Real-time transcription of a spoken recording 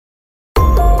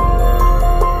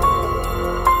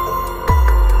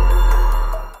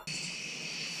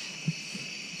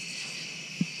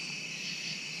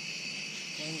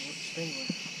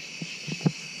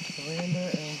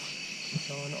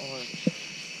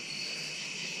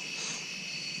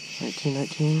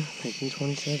1919,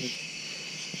 1927.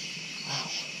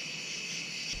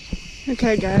 Wow.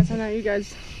 Okay guys, I know you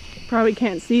guys probably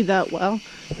can't see that well,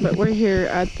 but we're here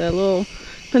at the little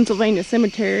Pennsylvania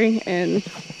cemetery in,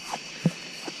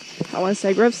 I want to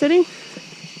say Grove City?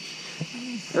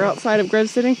 Or outside of Grove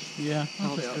City? Yeah,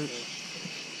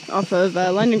 off of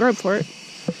London Groveport.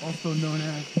 Also known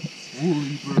as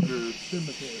Woolyburger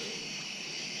Cemetery.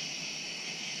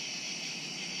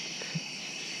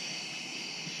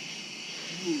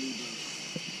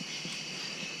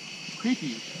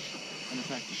 Creepy.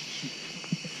 Ineffective.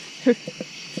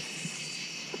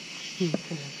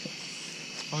 Come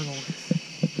on. Arnold.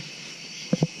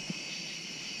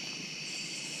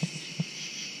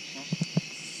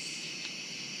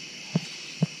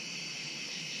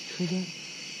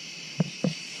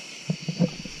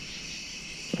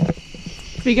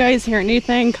 If you guys hear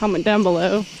anything, comment down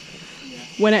below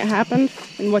when it happened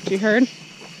and what you heard.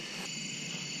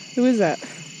 Who is that?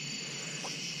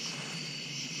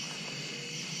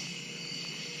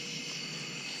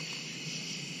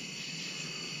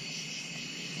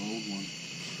 Old one.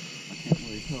 I can't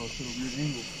really tell. It's at a weird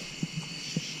angle.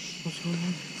 What's going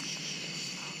on?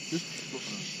 Just look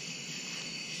on.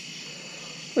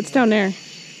 What's down there?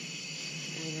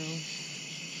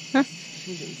 Huh?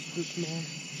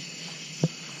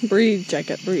 Breathe,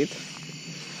 Jacket, breathe.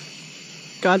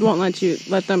 God won't let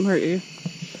them hurt you.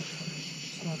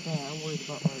 It's not that. I'm worried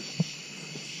about like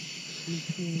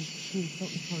something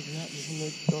charging at me when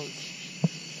it's dark.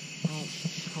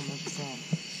 How much fun.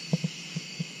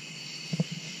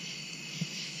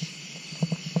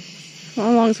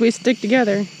 How long as we stick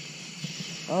together? I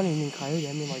don't even mean coyote.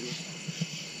 I mean like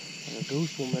a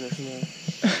ghost woman or something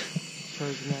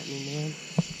charging at me, man.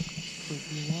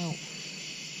 Freaking me out.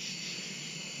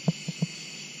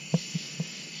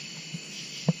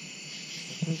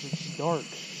 It's dark.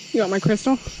 You want my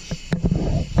crystal?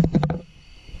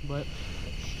 But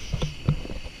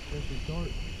this is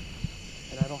dark.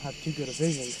 And I don't have too good a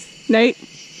vision. Nate?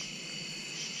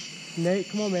 Nate,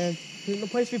 come on, man. There's no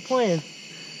place to be playing.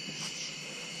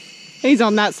 He's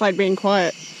on that side being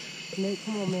quiet. Nate,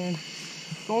 come on, man.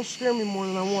 Don't scare me more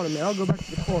than I want to, man. I'll go back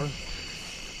to the car.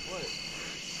 What?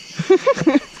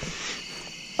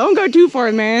 Don't go too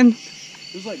far, man.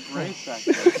 There's like graves back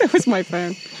there. That was my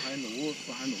phone. Behind the woods,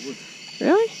 behind the woods.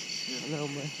 Really? Yeah, I know,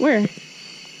 man. Where?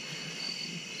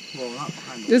 Well, not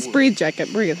behind the woods. Just breathe, Jacket.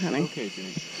 Breathe, honey. Okay,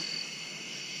 Jimmy.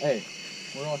 Hey,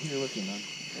 we're all here looking, man.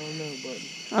 Oh, no, buddy.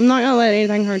 I'm not gonna let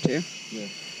anything hurt you. Yeah.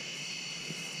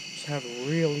 Just have a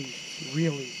really,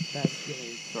 really bad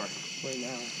feeling. Sorry. Right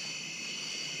now.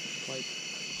 Like,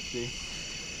 see?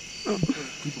 Oh.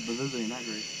 People been visiting that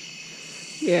grave.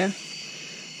 Yeah.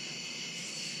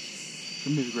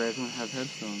 Some of these graves don't have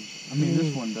headstones. I mean,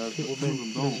 this one does. People been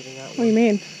visiting that one. What do you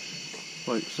mean?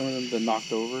 Like, some of them been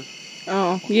knocked over.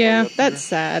 Oh, yeah, that's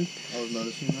sad. I was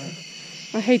noticing that.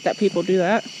 I hate that people do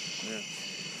that. Yeah.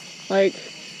 Like,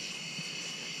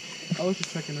 I was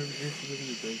just checking over here to look at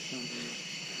the gravestones.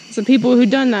 some people who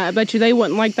done that, I bet you they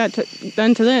wouldn't like that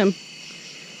done to them.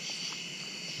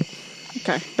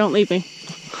 Okay, don't leave me.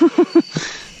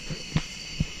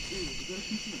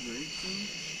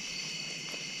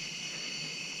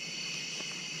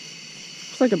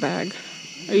 Looks like a bag.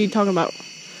 Are you talking about?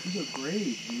 These are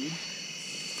graves, dude.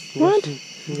 What?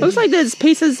 Looks like there's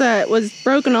pieces that was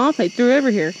broken off. They threw over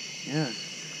here. Yeah.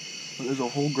 Well, there's a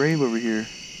whole grave over here.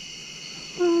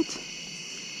 What?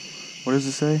 What does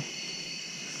it say?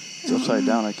 It's upside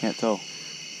down. I can't tell.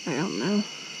 I don't know.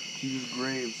 These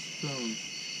graves, stones,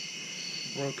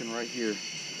 broken right here.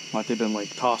 Like they've been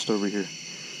like tossed over here.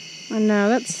 I know,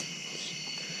 that's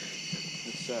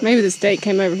sad. Maybe the state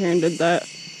came over here and did that.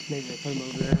 Maybe they put them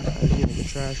over there as you know, the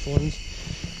trash ones.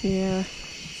 Yeah.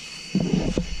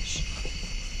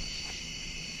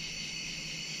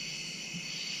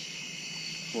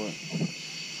 What?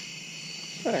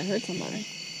 Thought I heard somebody.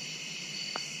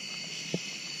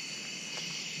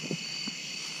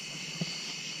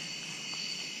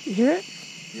 You hear it?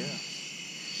 Yeah.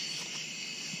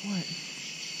 What?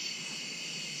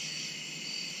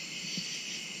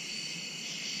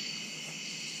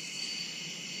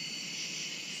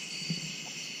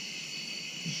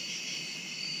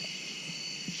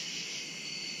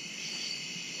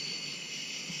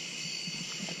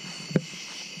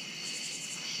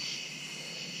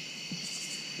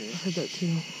 I heard that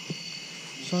too.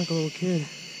 It's like a little kid.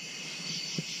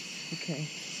 Okay.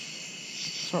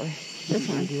 Sorry. You're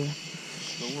fine. Idea.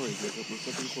 Don't worry, Jacob. We're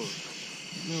fucking close.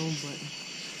 No, but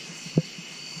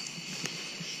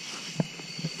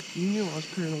you knew I was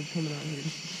paranoid coming out here.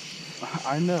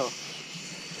 I know.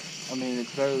 I mean,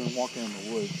 it's better than walking in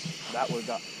the woods. That would have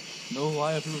got No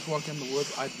lie, if we was walking in the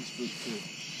woods, I'd be spooked too.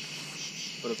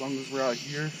 But as long as we're out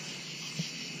here,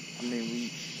 I mean,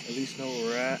 we at least know where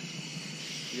we're at.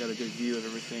 We got a good view of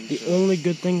everything. The only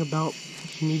good thing about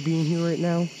me being here right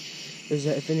now is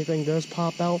that if anything does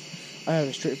pop out, I have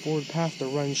a straightforward path to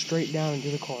run straight down into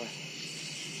the car.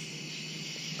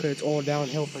 Okay, it's all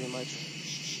downhill pretty much.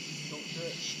 Don't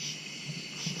trip.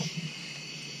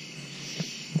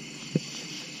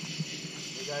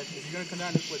 Hey guys, if you're gonna come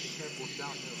down this way, be careful, it's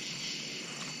downhill.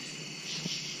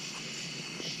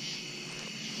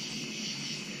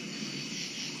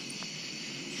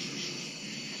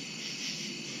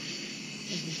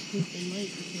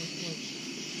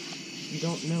 You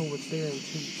don't know what's there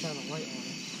until you shine a light on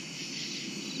it.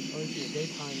 At least in the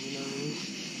daytime, you know what I mean?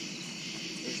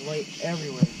 There's light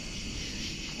everywhere.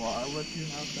 Well, I'll let you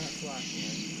have that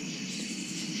flashlight.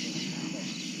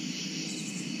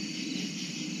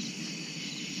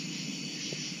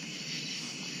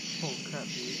 Oh crap,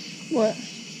 dude. What?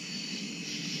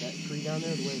 That tree down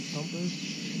there, the way the stump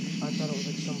is, I thought it was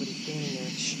like somebody standing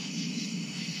there.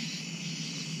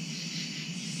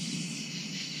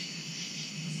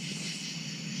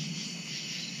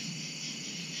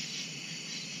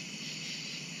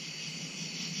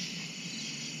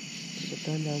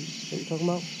 Down, what you talking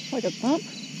about? Like a thump?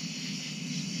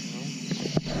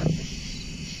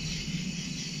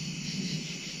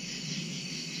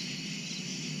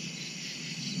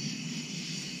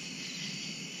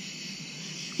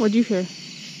 What'd you hear?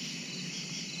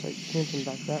 It's like came from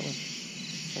back that way.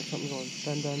 Like something going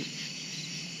dun dun.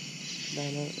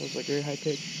 It was like very high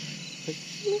pitch. Like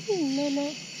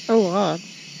no. Oh wow.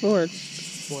 Lord.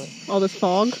 What? All this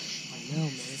fog? I know, man.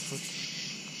 It's like...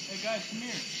 Hey guys, come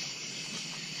here.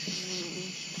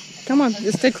 Come on,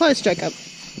 just stay close, Jacob.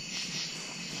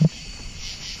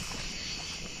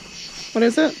 What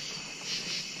is it? A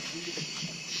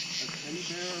teddy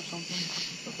bear or something?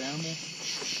 A animal?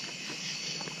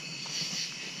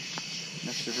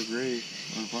 Next to her grave,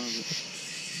 or in front of it.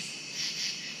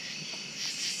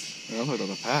 Yeah, I'm like on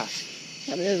the path.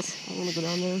 That is. I want to go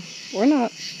down there. We're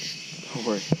not. Don't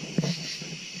worry.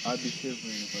 I'd be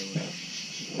shivering if I went.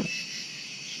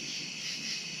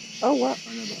 Oh, what?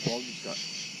 I know the fog just got.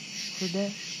 Heard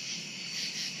that?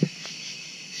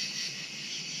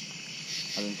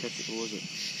 I didn't catch it. What was it?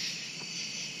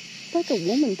 It's like a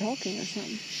woman talking or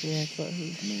something. Yeah, that's what I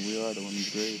heard. I mean, we are the woman's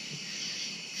grave.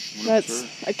 I'm not That's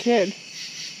sure. a kid.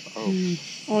 Oh. Dude,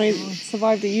 Only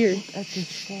survived a year. look at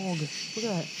this fog. Look at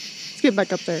that. Let's get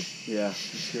back up there. Yeah, it's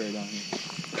scary down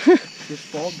here. This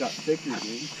fog got thicker,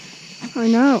 dude. I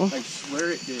know. I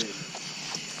swear it did.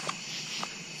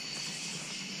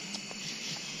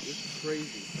 It's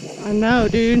crazy. I know,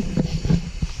 dude.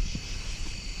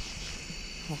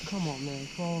 Oh, come on, man.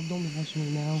 Fog, don't be messing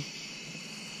with me now.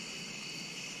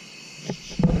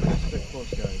 Stick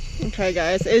close, guys. Okay,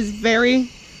 guys. It's very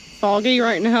foggy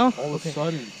right now. All of a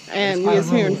sudden. And we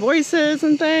just hearing voices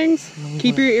and things.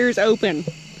 Keep your ears open.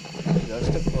 Yeah,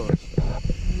 stick close.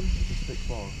 Stick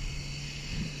fog.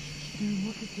 Dude,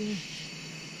 look at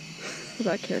this. Go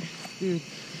back here. Dude,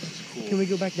 This is cool. can we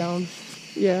go back down?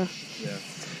 Yeah. Yeah.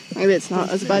 Maybe it's not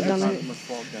as bad down There's there. not much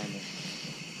fog down there.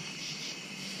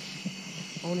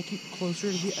 I want to keep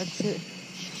closer to the exit.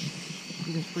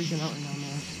 I'm just freaking out right now,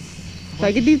 man.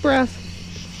 Take a deep breath.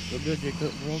 We're good,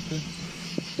 Jacob. We're okay.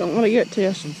 Don't want to get to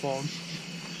you. Some fog.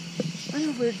 I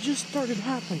know, but it just started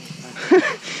happening.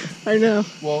 I know.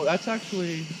 Well, that's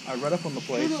actually, I read up on the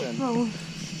place, Shut up, and bro.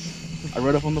 I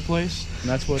read up on the place, and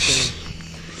that's what they.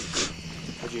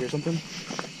 Did you hear something?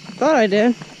 Thought I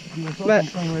did. You were But-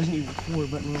 playing Resident Evil 4,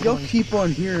 but in real Y'all life, keep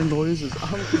on hearing noises.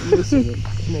 I don't keep listening.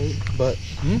 Nate, But,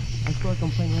 I feel like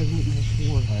I'm playing Resident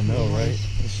Evil 4. I know, right?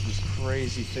 This is just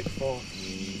crazy thick fog.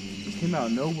 It came out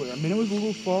of nowhere. I mean, it was a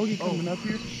little foggy coming up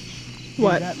here.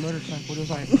 What? That motorcycle was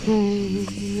like, It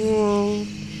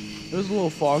was a little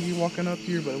foggy walking up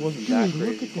here, but it wasn't that dude,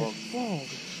 crazy look at fog. this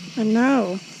fog. I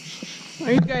know.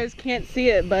 Well, you guys can't see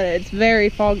it, but it's very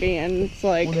foggy and it's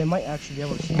like... Well, they might actually be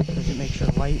able to see it because it makes your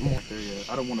light more.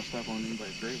 I don't want to step on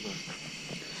anybody's grave, but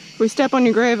If we step on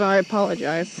your grave, I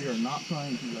apologize. we are not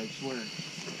trying to, I swear.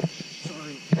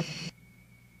 Sorry.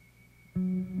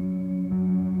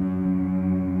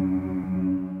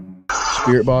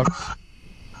 Spirit box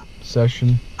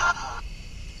session.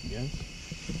 Yes.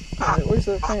 Alright, where's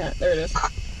the thing at? There it is.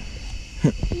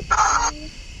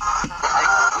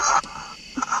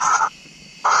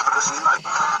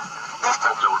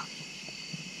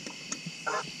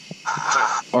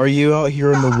 Are you out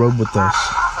here on the road with us?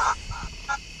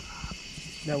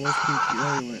 That was creepy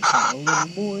earlier when it said, a little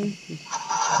boy.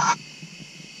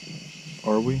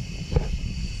 Are we?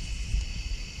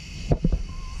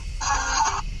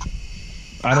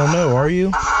 I don't know. Are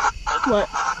you? What?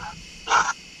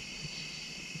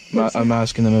 I'm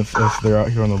asking them if they're out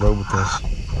here on the road with us.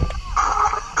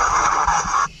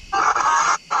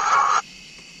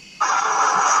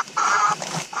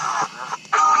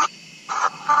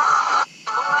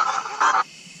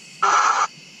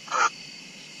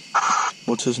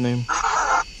 What's his name?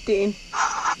 Dean.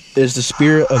 Is the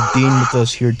spirit of Dean with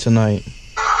us here tonight?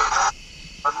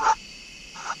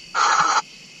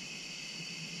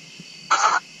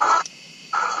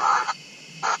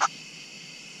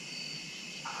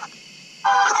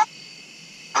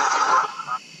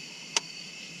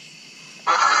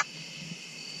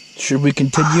 Should we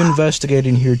continue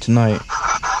investigating here tonight?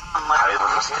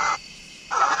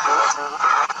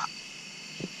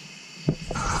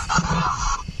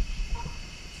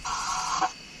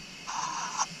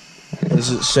 Is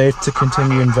it safe to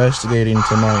continue investigating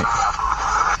tonight?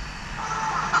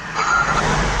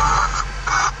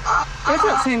 That's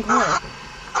that same car.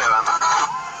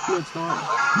 No, it's not.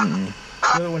 Mm-mm.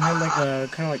 The other one had like a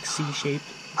kind of like C-shaped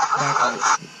backlight.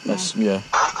 That's, yeah.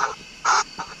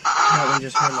 That one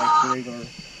just had like regular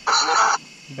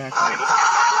backlight.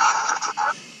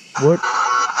 What?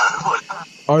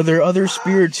 Are there other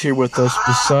spirits here with us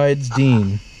besides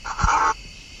Dean?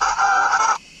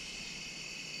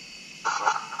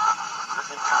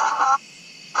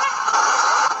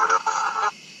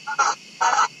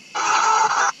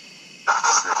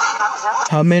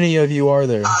 How many of you are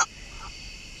there?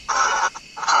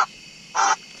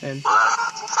 10.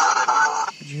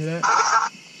 Did you hear that?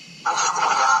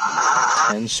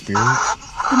 10 spirits?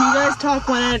 Can you guys talk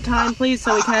one at a time, please,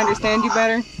 so we can understand you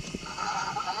better?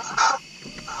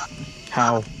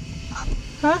 How?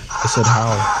 Huh? I said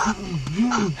how.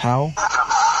 How?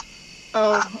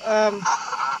 Oh,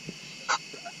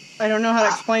 I don't know how to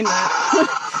explain that.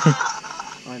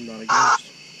 I'm not a ghost.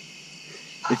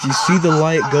 If you see the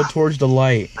light, go towards the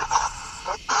light.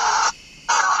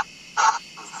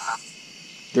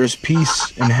 There's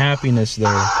peace and happiness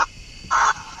there.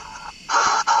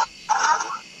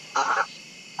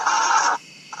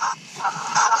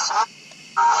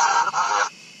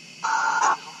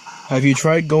 Have you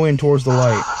tried going towards the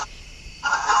light?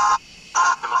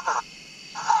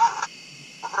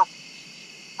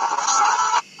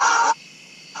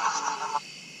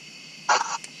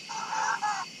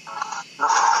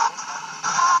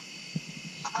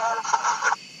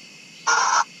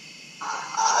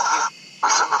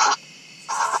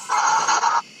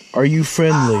 Are you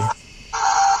friendly?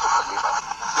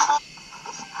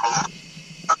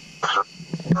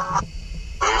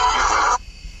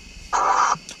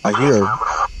 I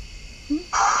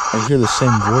hear the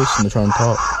same voice and they're trying to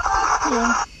talk.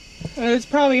 Yeah. It's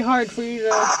probably hard for you to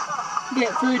get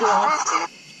through to us.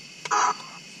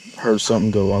 Heard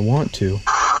something go, I want to.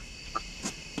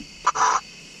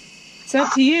 It's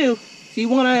up to you. If you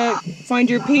want to find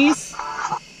your peace,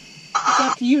 it's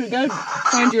up to you to go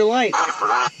find your light.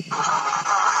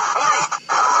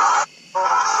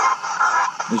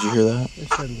 Did you hear that? It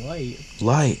said light.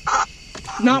 Light.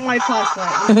 Not my flashlight,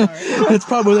 I'm sorry. It's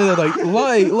probably like,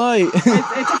 light.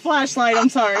 It's a flashlight, I'm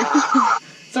sorry.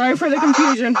 Sorry for the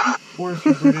confusion. Or if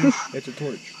you're British, it's a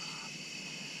torch.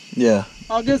 Yeah.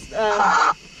 I'll just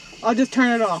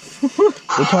turn it off.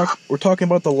 We're talking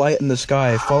about the light in the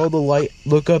sky. Follow the light.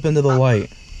 Look up into the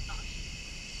light.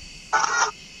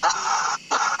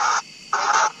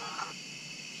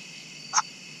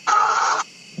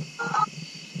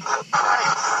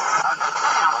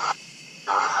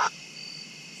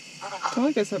 I feel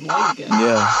like I said light again.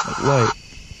 Yeah, light.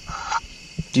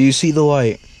 Do you see the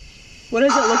light? What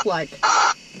does it look like?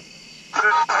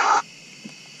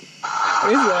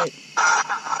 It is light.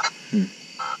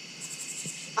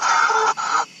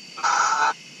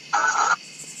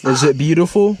 Is it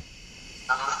beautiful?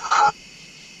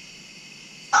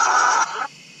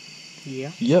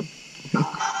 Yeah. Yep.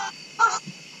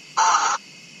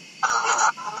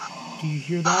 Do you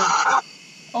hear that?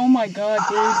 Oh my god,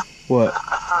 dude. What?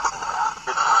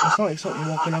 It's not like something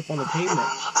walking up on the pavement.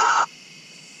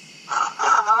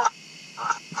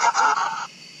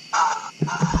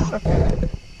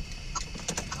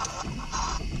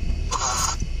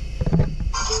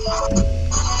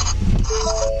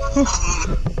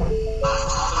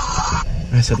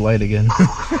 I said light again.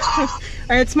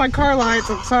 It's my car lights,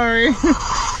 I'm sorry.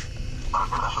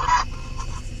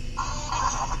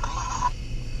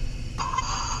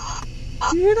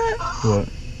 You hear that? What?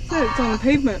 It's on the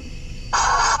pavement.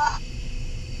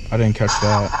 I didn't catch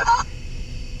that.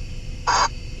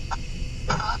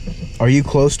 Are you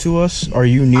close to us? Are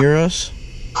you near us?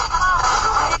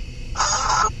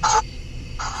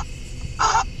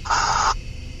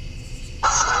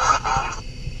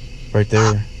 Right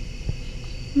there.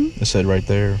 Hmm? I said right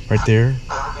there. Right there.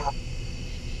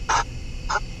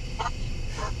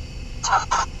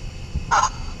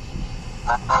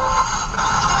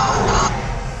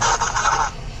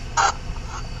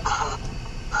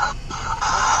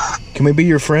 Can we be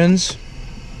your friends?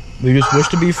 We just wish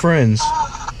to be friends.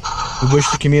 We wish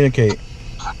to communicate.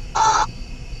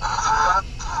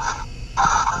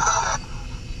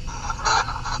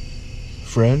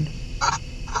 Friend?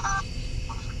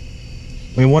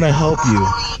 We want to help you.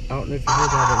 I don't know if you heard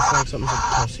that, but it's like something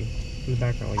like Kelsey in the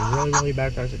background. Like really, really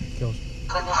background like Kelsey.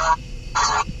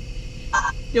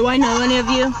 Do I know any of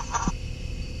you?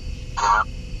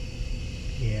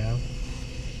 Yeah.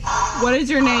 What is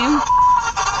your name?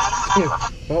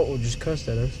 Well, we'll just cuss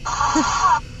at us.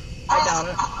 I doubt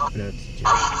it. No, it's a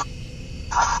joke.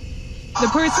 The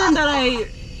person that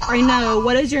I know,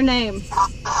 what is your name?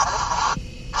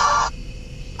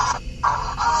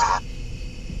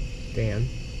 Dan.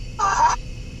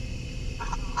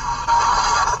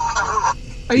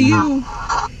 Are you...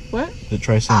 What? Did it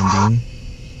try saying Dean?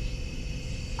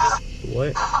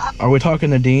 What? Are we talking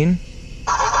to Dean?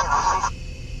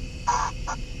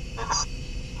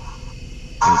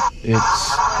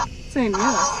 It's... Saying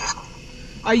yes.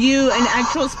 Are you an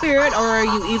actual spirit or are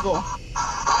you evil?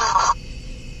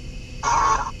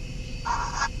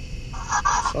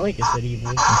 Sound like it said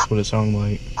evil. That's what it sounded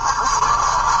like.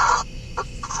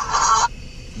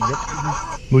 Yep.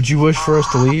 Would you wish for us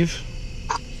to leave?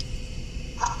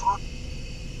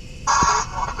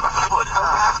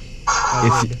 I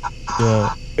would.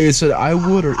 It said I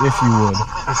would or if you would.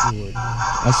 If you would.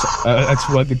 That's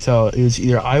what I could tell. It was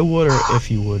either I would or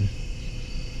if you would.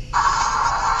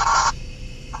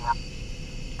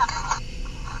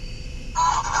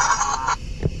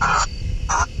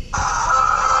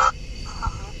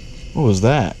 What was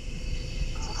that?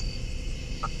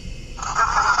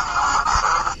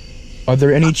 Are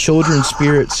there any children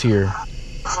spirits here?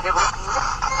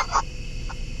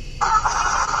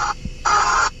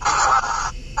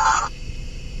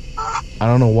 I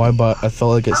don't know why, but I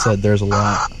felt like it said there's a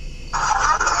lot.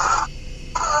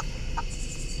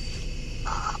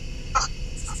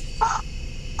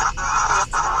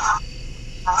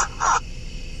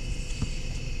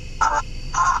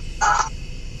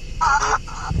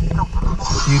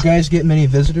 Do you guys get many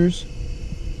visitors?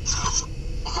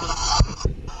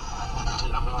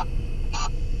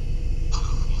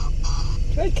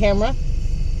 Good camera.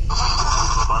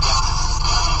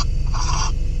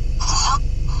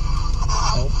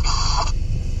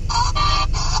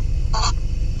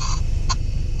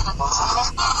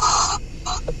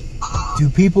 Do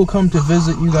people come to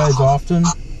visit you guys often?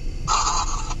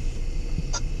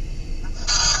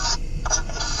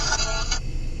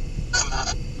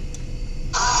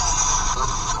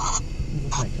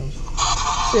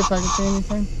 See if I can see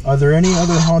anything. Are there any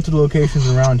other haunted locations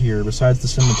around here besides the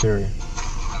cemetery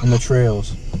and the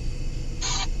trails?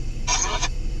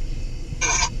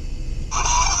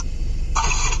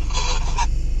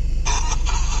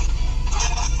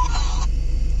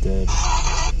 Dead.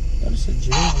 That is a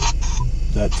jail.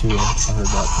 That too. I heard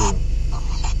that too.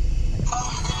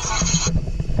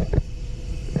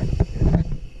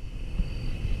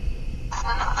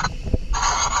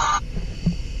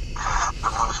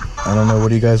 I don't know. What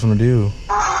do you guys want to do?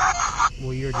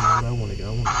 Well, you're doing I want to go.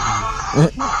 I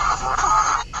want to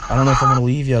I don't know if I'm gonna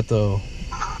leave yet though.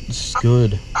 This is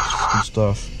good. This is good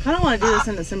stuff. I kind of want to do this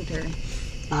in the cemetery.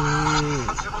 leave.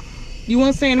 You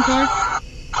won't stay in the car?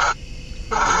 I'm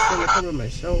just gonna cover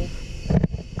myself.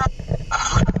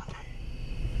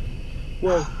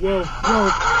 Whoa, whoa,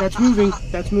 whoa. That's moving.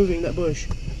 That's moving, that bush.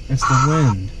 It's the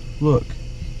wind. Look.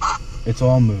 It's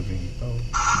all moving. Oh.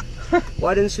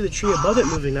 Well, I didn't see the tree above it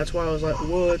moving. That's why I was like,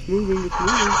 whoa, it's moving, it's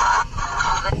moving.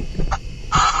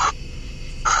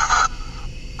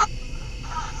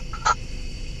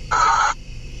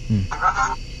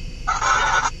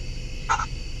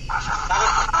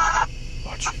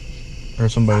 Watch. Or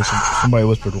somebody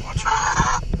whispered, watch.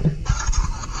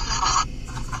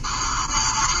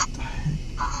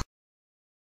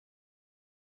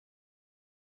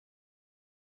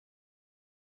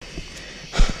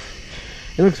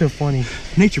 It looks so funny.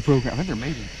 Nature program. I think they're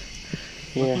amazing.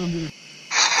 Yeah.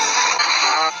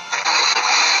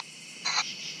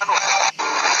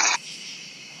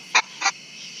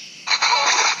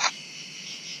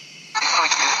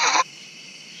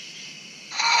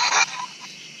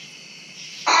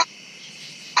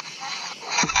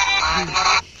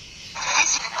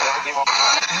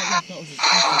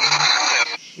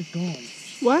 It's gone.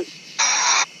 What?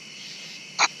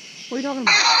 What are you talking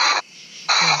about?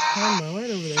 I found my light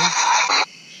over there.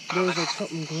 There was like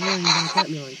something glaring back at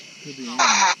me, like, Could be animal.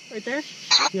 Right there?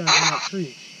 yeah, like in that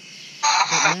tree.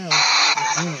 But now,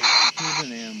 it's gone. Could have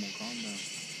been an animal. Calm down.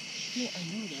 Yeah, I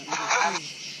know that. But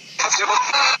it's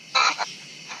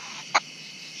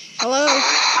Hello?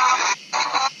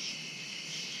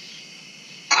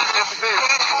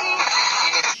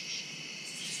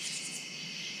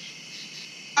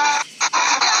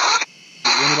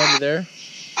 Is anybody there?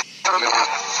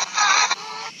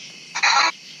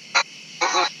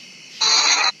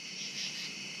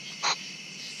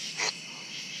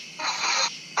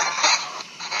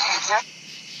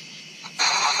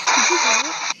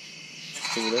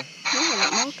 Over there? Yeah,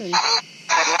 that milking.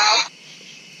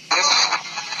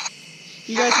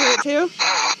 You guys hear it too?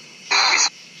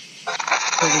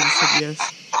 I think you said yes.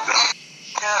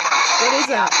 What is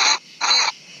that?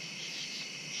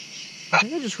 I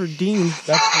think I just heard Dean. That's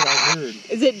what I heard.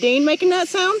 Is it Dean making that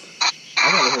sound?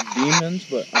 I thought I heard demons,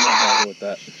 but I'm not bothered with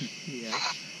that.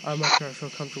 Yeah. I'm not sure I feel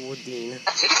comfortable with Dean.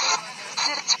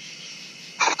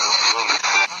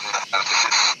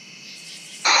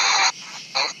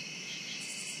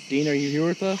 Dean, are you here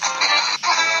with us?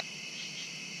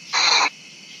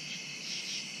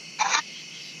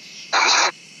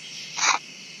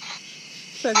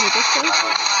 Should I hear this one?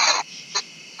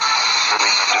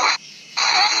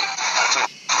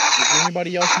 Is there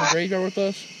anybody else in the graveyard with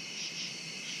us?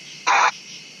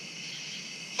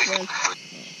 One,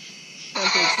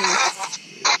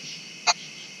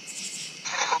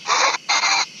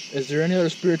 two, Is there any other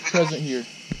spirits present here?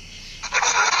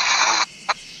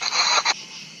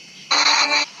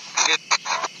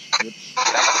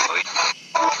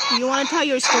 Do you want to tell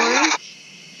your story?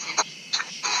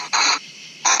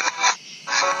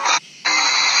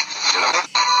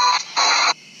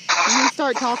 You can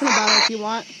start talking about it if you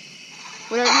want.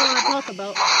 Whatever you want to talk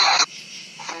about.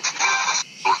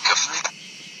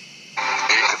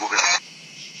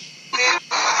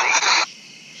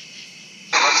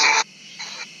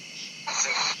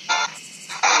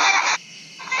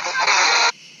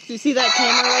 Do you see that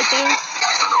camera right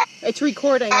there? It's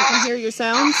recording. I can hear your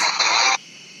sounds.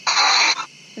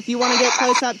 If you want to get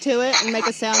close up to it and make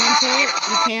a sound into it,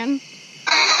 you can.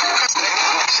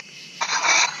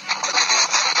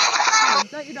 Oh,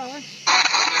 is that your dollar?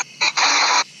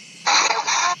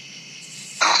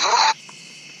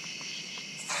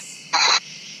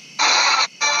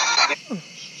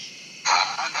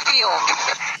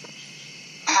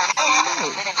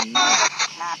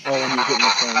 Oh, when you're getting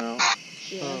the phone out.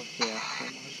 Yeah. Oh,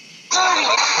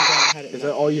 yeah. Is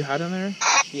that all you had in there?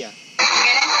 Yeah. I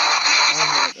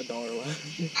only had $1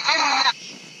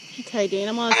 left. Okay, Dean,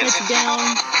 I'm gonna set you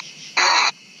down.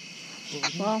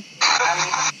 Well,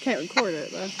 can't record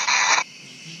it though.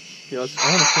 Yeah, I want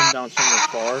to swim down somewhere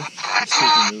far and see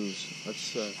if he moves.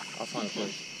 I'll find a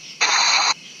place.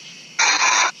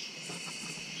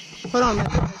 Hold on a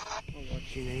minute. I'll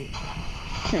watch you, Nate.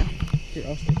 Here. Here,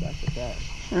 I'll stay back with that.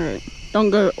 Alright. Don't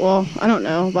go, well, I don't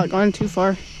know about going too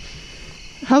far.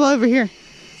 How about over here?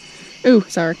 Ooh,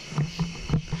 sorry.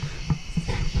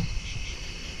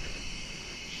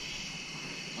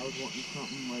 I was wanting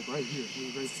something like right here.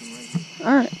 Right here.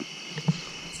 Alright.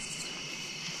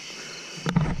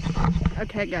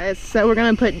 Okay, guys, so we're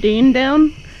gonna put Dean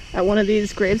down at one of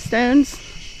these gravestones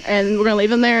and we're gonna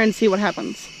leave him there and see what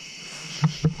happens.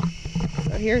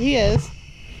 So here he is.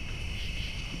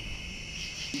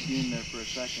 Be in there for a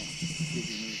second.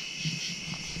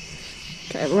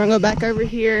 Okay, we're gonna go back over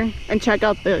here and check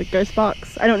out the ghost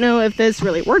box. I don't know if this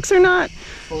really works or not.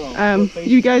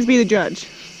 You guys be the judge.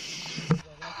 Well,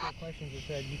 that's the questions that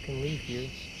said you can leave here.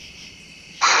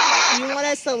 You want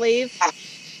us to leave?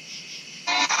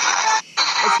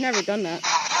 It's never done that.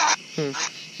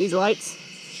 These lights.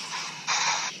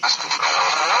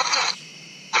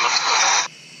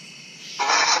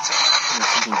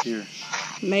 Something's here.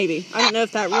 Maybe. I don't know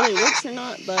if that really works or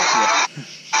not, but Yeah.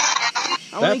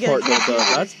 I want to That get part a though,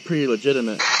 picture. that's pretty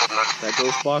legitimate. That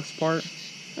ghost box part. I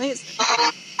think it's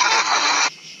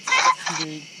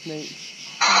Dude, Nate.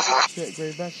 See that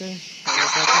grave back there?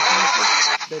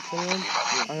 That 21? Yeah.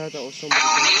 I thought that was somebody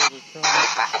going over crying.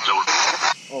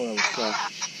 Oh, that was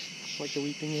stuff. Like the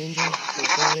weeping angel, the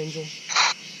blind angel.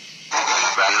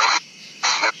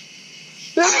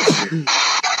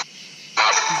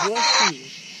 Bless you.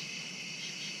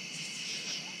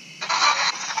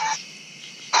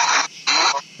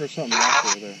 There's something locked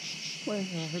over there. Well, I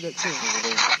heard that too. Over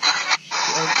there.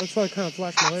 That's why I kind of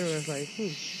flashed my light around. I was like,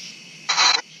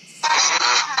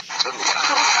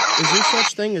 Is there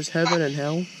such thing as heaven and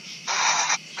hell?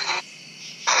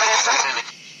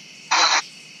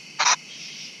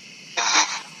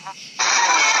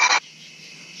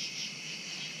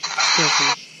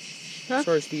 Huh?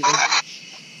 Sorry, Steven.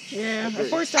 Yeah, of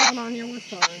course stopping on you. We're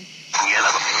sorry.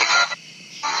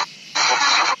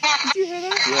 Did you hear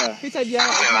that? Yeah. He said, yeah.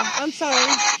 I'm sorry.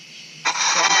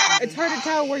 It's hard to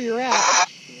tell where you're at. Yeah.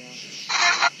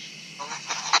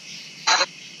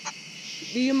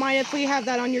 Do you mind if we have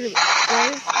that on your grave?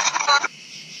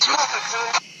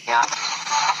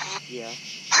 Yeah.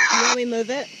 You want me to move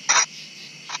it?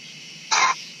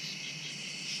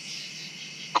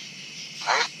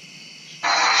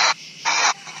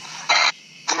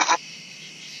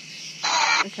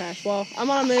 Okay, well, I'm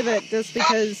gonna move it just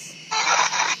because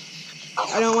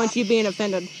I don't want you being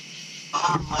offended.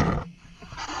 Probably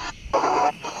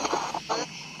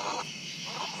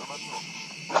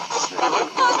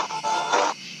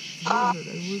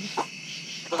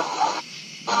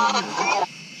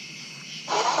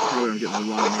I'm getting a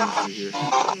lot of names through here.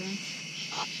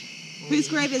 Whose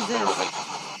grave is this?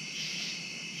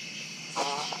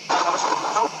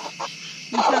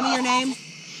 Can you tell me your name?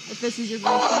 If this is your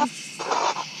gravestone?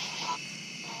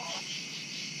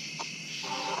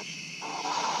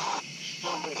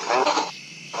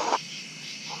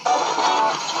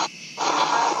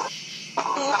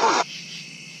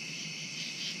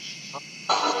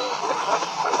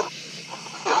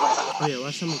 Oh yeah,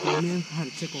 last time I came in, I had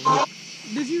a tickle hurt.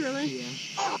 Did you really? Yeah.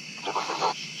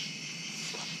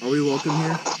 Are we welcome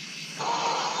here?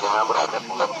 I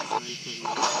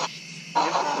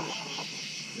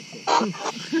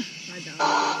don't.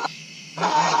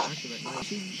 Night.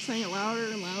 She sang it louder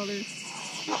and louder.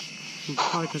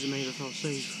 Probably because it made her feel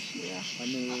safe. Yeah. I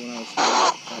remember when I was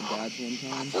at Dad's one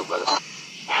time.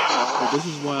 But this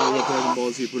is why I love Dragon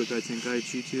Ball Z Budokai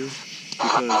Tenkaichi too.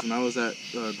 Because when I was at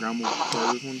Grandma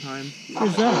Carter's one time, Who's I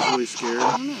was that? really scared.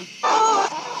 I don't know.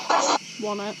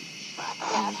 Walnut.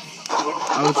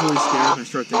 I was really scared and I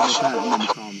started thinking about that and then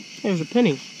calm. There's a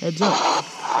penny. Heads up.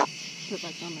 Put it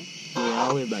back on there. Yeah,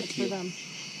 I'll leave it back That's to for you. them.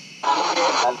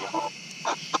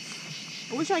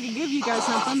 I wish I could give you guys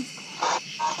something.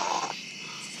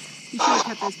 You should have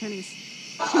kept those pennies.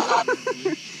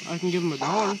 I can give him $1.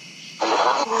 I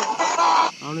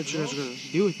don't know what you guys are going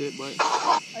to do with it, but...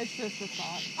 It's just a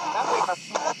thought.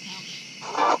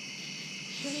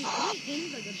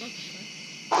 Pennies are good bucks.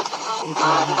 It's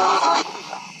right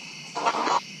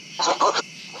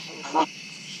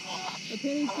A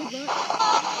penny's good bucks?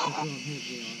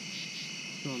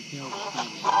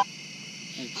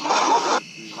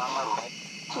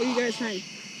 What do you guys think?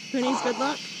 Penny's good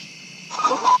luck?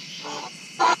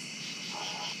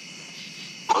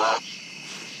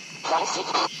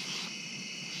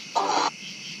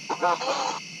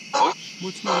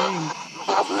 What's my name?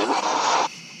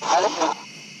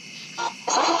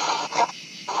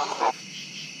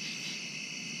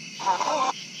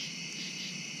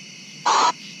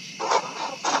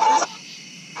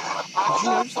 Did you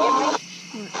notice that?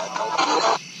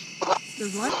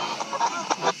 There's what?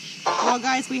 Well,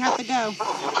 guys, we have to go.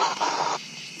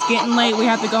 It's getting late. We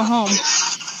have to go home.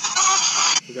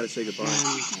 We gotta say goodbye.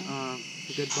 And,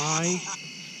 goodbye.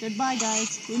 Goodbye,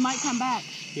 guys. We might come back.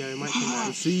 Yeah, we might come We'll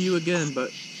back. see you again,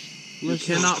 but you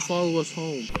Listen. cannot follow us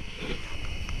home.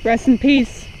 Rest in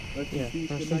peace. Yeah,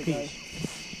 rest in peace.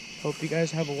 Hope you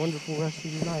guys have a wonderful rest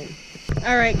of your night.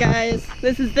 All right, guys.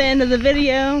 This is the end of the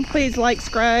video. Please like,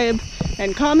 subscribe,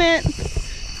 and comment.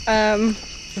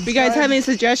 If you guys have any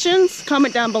suggestions,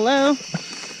 comment down below.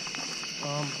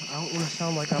 I don't want to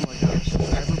sound like I'm like a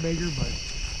subscriber beggar, but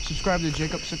subscribe to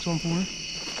Jacob614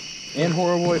 And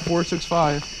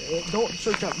Horrorboy465. Don't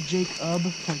search up Jacob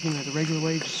like in the regular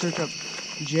way. Just search up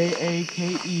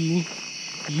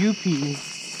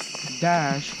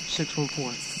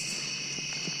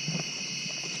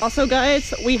JAKEUP-614. Also,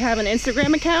 guys, we have an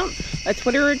Instagram account, a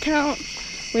Twitter account,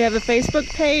 we have a Facebook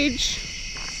page.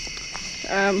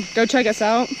 Go check us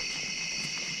out.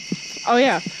 Oh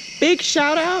yeah, big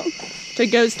shout out to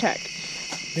Ghost Tech.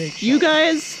 Big You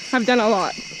guys have done a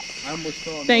lot. I almost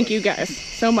fell on Thank you guys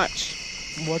so much.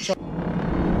 Watch out.